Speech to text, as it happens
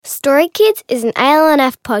Story Kids is an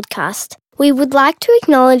ALNF podcast. We would like to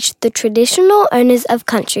acknowledge the traditional owners of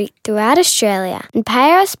country throughout Australia and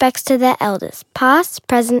pay our respects to their elders, past,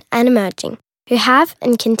 present and emerging, who have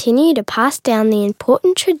and continue to pass down the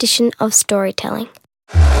important tradition of storytelling.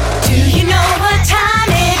 Do you know what time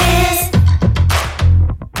it is?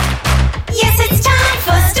 Yes, it's time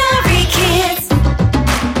for Story Kids.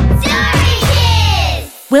 Story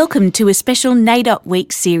Kids! Welcome to a special NAIDOC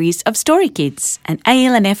Week series of Story Kids, an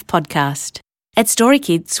ALNF podcast. At Story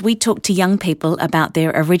Kids, we talk to young people about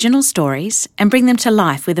their original stories and bring them to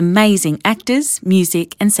life with amazing actors,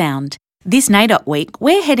 music and sound. This NAIDOC Week,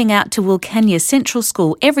 we're heading out to Wilcannia Central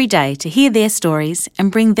School every day to hear their stories and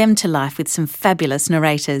bring them to life with some fabulous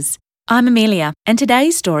narrators. I'm Amelia, and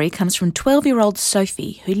today's story comes from 12-year-old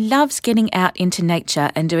Sophie, who loves getting out into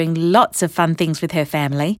nature and doing lots of fun things with her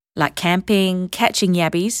family, like camping, catching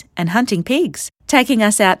yabbies and hunting pigs. Taking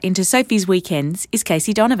us out into Sophie's weekends is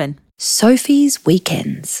Casey Donovan. Sophie's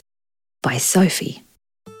Weekends by Sophie.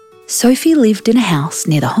 Sophie lived in a house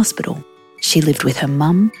near the hospital. She lived with her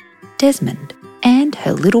mum, Desmond, and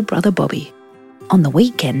her little brother Bobby. On the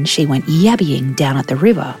weekend, she went yabbying down at the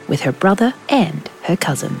river with her brother and her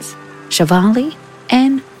cousins, Shivali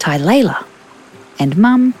and Tylela, and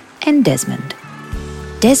Mum and Desmond.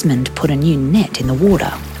 Desmond put a new net in the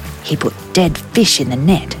water. He put dead fish in the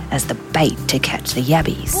net as the bait to catch the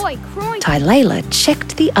yabbies. Tylela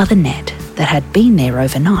checked the other net that had been there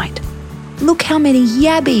overnight. "Look how many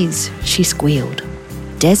yabbies," she squealed.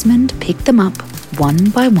 Desmond picked them up one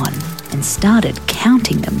by one and started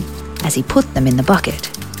counting them as he put them in the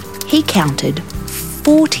bucket. He counted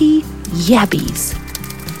 40 yabbies.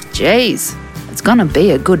 "Geez, it's gonna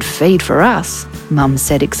be a good feed for us," Mum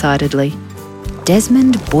said excitedly.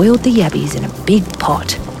 Desmond boiled the yabbies in a big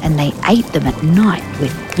pot and they ate them at night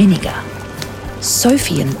with vinegar.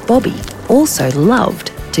 Sophie and Bobby also loved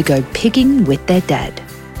to go pigging with their dad.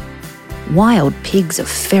 Wild pigs are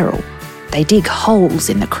feral. They dig holes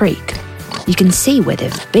in the creek. You can see where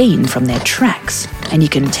they've been from their tracks, and you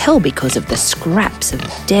can tell because of the scraps of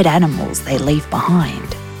dead animals they leave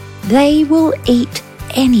behind. They will eat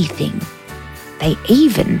anything. They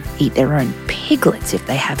even eat their own piglets if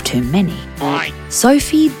they have too many.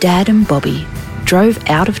 Sophie, Dad and Bobby drove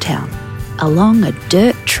out of town, along a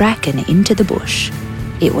dirt track and into the bush.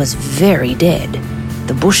 It was very dead.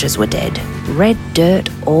 The bushes were dead, red dirt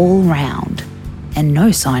all round, and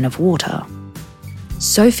no sign of water.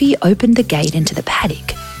 Sophie opened the gate into the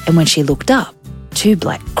paddock, and when she looked up, 2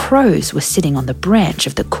 black crows were sitting on the branch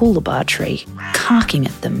of the coolabah tree, carking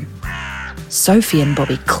at them. Sophie and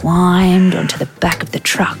Bobby climbed onto the back of the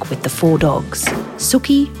truck with the 4 dogs,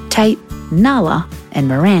 Suki, Tate, Nala and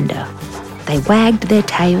Miranda. They wagged their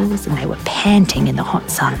tails and they were panting in the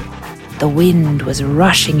hot sun. The wind was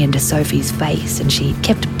rushing into Sophie's face and she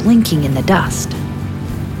kept blinking in the dust.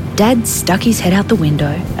 Dad stuck his head out the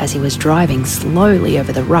window as he was driving slowly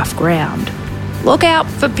over the rough ground. "Look out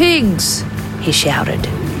for pigs," he shouted.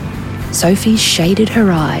 Sophie shaded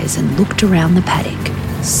her eyes and looked around the paddock.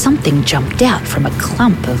 Something jumped out from a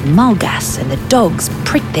clump of mulgas and the dogs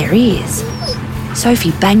pricked their ears.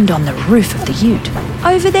 Sophie banged on the roof of the ute.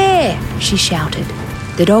 "Over there," she shouted.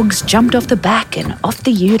 The dogs jumped off the back and off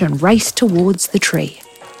the ute and raced towards the tree.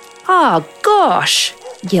 "Oh, gosh,"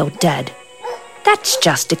 yelled Dad. "That's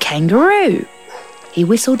just a kangaroo." He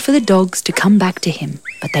whistled for the dogs to come back to him,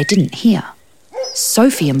 but they didn't hear.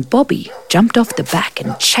 Sophie and Bobby jumped off the back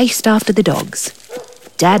and chased after the dogs.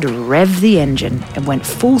 Dad revved the engine and went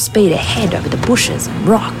full speed ahead over the bushes and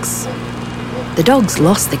rocks. The dogs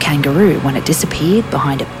lost the kangaroo when it disappeared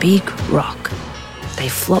behind a big rock. They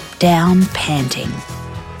flopped down, panting.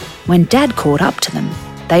 When Dad caught up to them,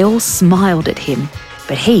 they all smiled at him,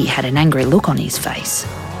 but he had an angry look on his face.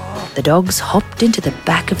 The dogs hopped into the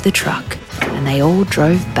back of the truck and they all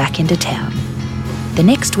drove back into town. The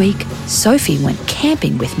next week, Sophie went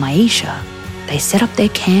camping with Maisha. They set up their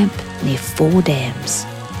camp near 4 dams.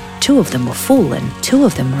 2 of them were full and 2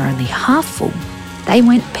 of them were only half full. They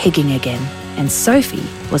went pigging again, and Sophie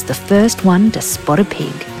was the first one to spot a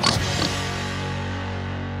pig.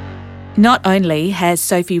 Not only has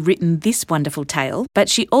Sophie written this wonderful tale, but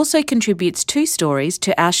she also contributes 2 stories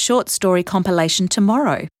to our short story compilation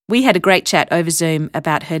tomorrow. We had a great chat over Zoom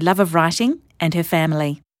about her love of writing and her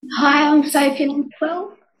family. Hi, I'm Sophie, I'm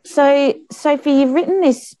 12. So, Sophie, you've written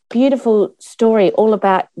this beautiful story all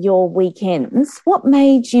about your weekends. What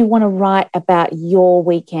made you want to write about your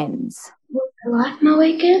weekends? I like my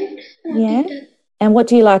weekend. Yeah. And what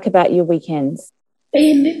do you like about your weekends?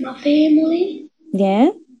 Being with my family. Yeah.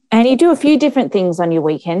 And you do a few different things on your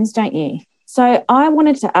weekends, don't you? So I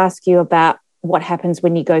wanted to ask you about what happens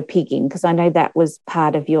when you go pigging, because I know that was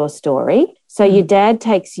part of your story. So your dad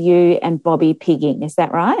takes you and Bobby pigging, is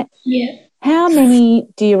that right? Yeah. How many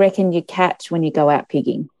do you reckon you catch when you go out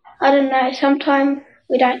pigging? I don't know. Sometimes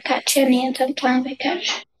we don't catch any and sometimes we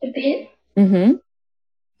catch a bit. Mm-hmm.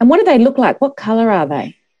 And what do they look like? What colour are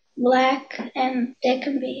they? Black, and they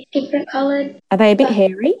can be different coloured. Are they a bit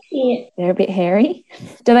hairy? Yeah, They're a bit hairy.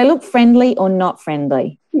 Do they look friendly or not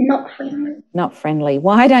friendly? not friendly. Not friendly.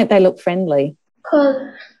 Why don't they look friendly?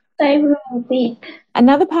 Because they were big.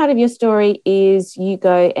 Another part of your story is you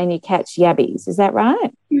go and you catch yabbies. Is that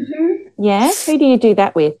right? Mm-hmm. Yeah. Who do you do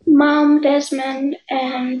that with? Mum, Desmond,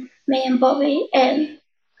 and me and Bobby, and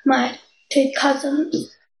my 2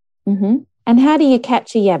 cousins Mm-hmm. And how do you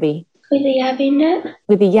catch a yabby? with a yabby net.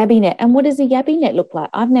 With a yabby net. And what does a yabby net look like?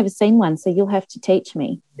 I've never seen one, so you'll have to teach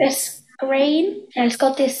me. It's green, and it's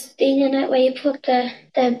got this thing in it where you put the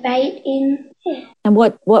bait in. Yeah. And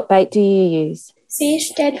what bait do you use?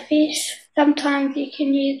 Fish, dead fish. Sometimes you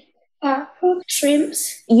can use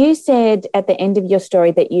shrimps. You said at the end of your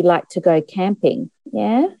story that you like to go camping,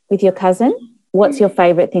 yeah, with your cousin. What's your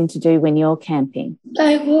favourite thing to do when you're camping?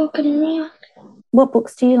 Go walking around. What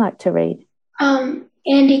books do you like to read?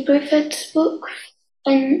 Andy Griffith's book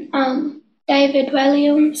and David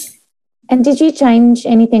Williams. And did you change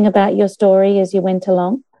anything about your story as you went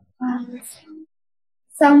along?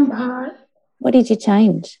 Some part. What did you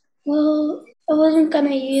change? Well, I wasn't going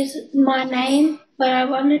to use my name, but I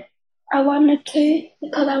wanted to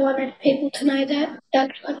because I wanted people to know that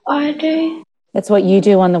that's what I do. That's what you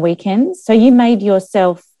do on the weekends? So you made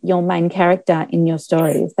yourself your main character in your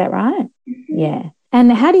story, is that right? Mm-hmm. Yeah.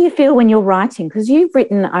 And how do you feel when you're writing? Because you've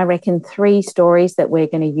written, I reckon, 3 stories that we're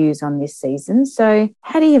going to use on this season. So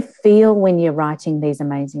how do you feel when you're writing these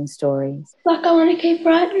amazing stories? Like I want to keep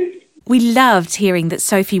writing. We loved hearing that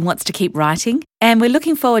Sophie wants to keep writing, and we're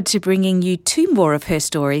looking forward to bringing you 2 more of her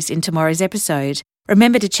stories in tomorrow's episode.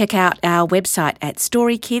 Remember to check out our website at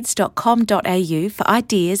storykids.com.au for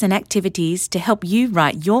ideas and activities to help you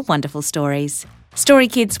write your wonderful stories. Story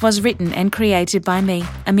Kids was written and created by me,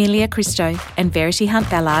 Amelia Christo, and Verity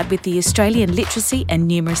Hunt-Ballard with the Australian Literacy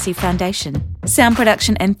and Numeracy Foundation. Sound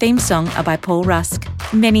production and theme song are by Paul Rusk.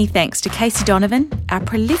 Many thanks to Casey Donovan, our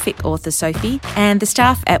prolific author Sophie, and the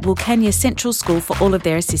staff at Wilcannia Central School for all of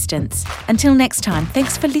their assistance. Until next time,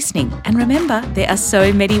 thanks for listening, and remember, there are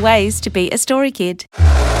so many ways to be a story kid.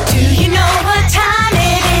 Do you know